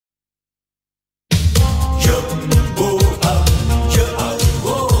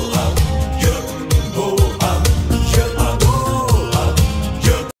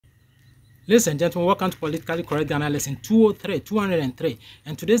Ladies and gentlemen, welcome to Politically Correct Ghana lesson 203,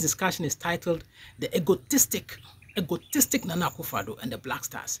 and today's discussion is titled The Egotistic Nana Akufo-Addo and the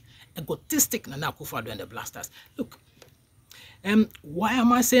Backstars. Egotistic Nana Akufo-Addo and the Backstars. Look, why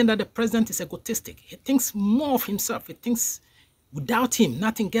am I saying that the president is egotistic? He thinks more of himself. He thinks without him,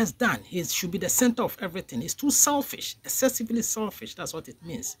 nothing gets done. He should be the center of everything. He's too selfish, excessively selfish. That's what it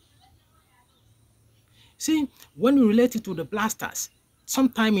means. See, when we relate it to the Backstars,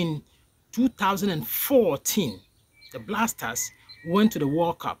 sometime in 2014, the Backstars went to the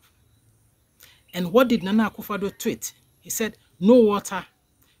World Cup. And what did Nana Akufo-Addo tweet? He said, no water,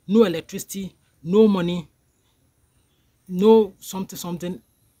 no electricity, no money, no something,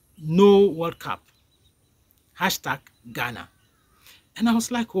 no World Cup. Hashtag Ghana. And I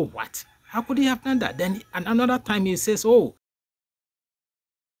was like, oh, what? How could he have done that? Then another time he says, oh,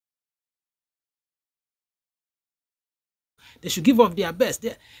 they should give off their best.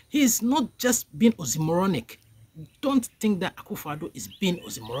 He is not just being oxymoronic. Don't think that Akufo-Addo is being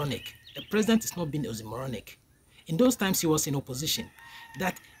oxymoronic. The president is not being oxymoronic. In those times he was in opposition.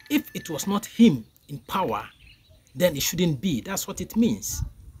 That if it was not him in power, then it shouldn't be. That's what it means.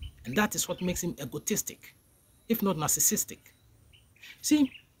 And that is what makes him egotistic, if not narcissistic.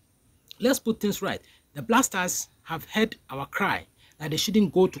 See, let's put things right. The Backstars have heard our cry that they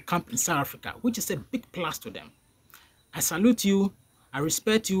shouldn't go to camp in South Africa, which is a big plus to them. I salute you, I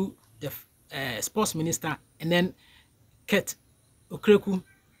respect you, the sports minister, and then Ket Okreku,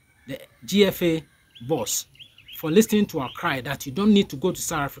 the GFA boss, for listening to our cry that you don't need to go to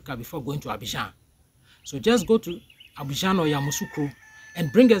South Africa before going to Abidjan. So just go to Abidjan or Yamoussoukro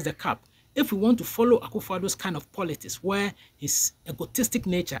and bring us the cup. If we want to follow Akufo-Addo's kind of politics, where his egotistic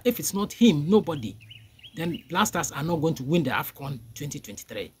nature, if it's not him, nobody, then Backstars are not going to win the AFCON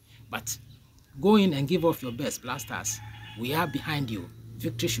 2023. But go in and give off your best, Backstars. We are behind you.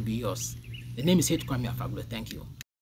 Victory should be yours. The name is Kwame Afaglo. Thank you.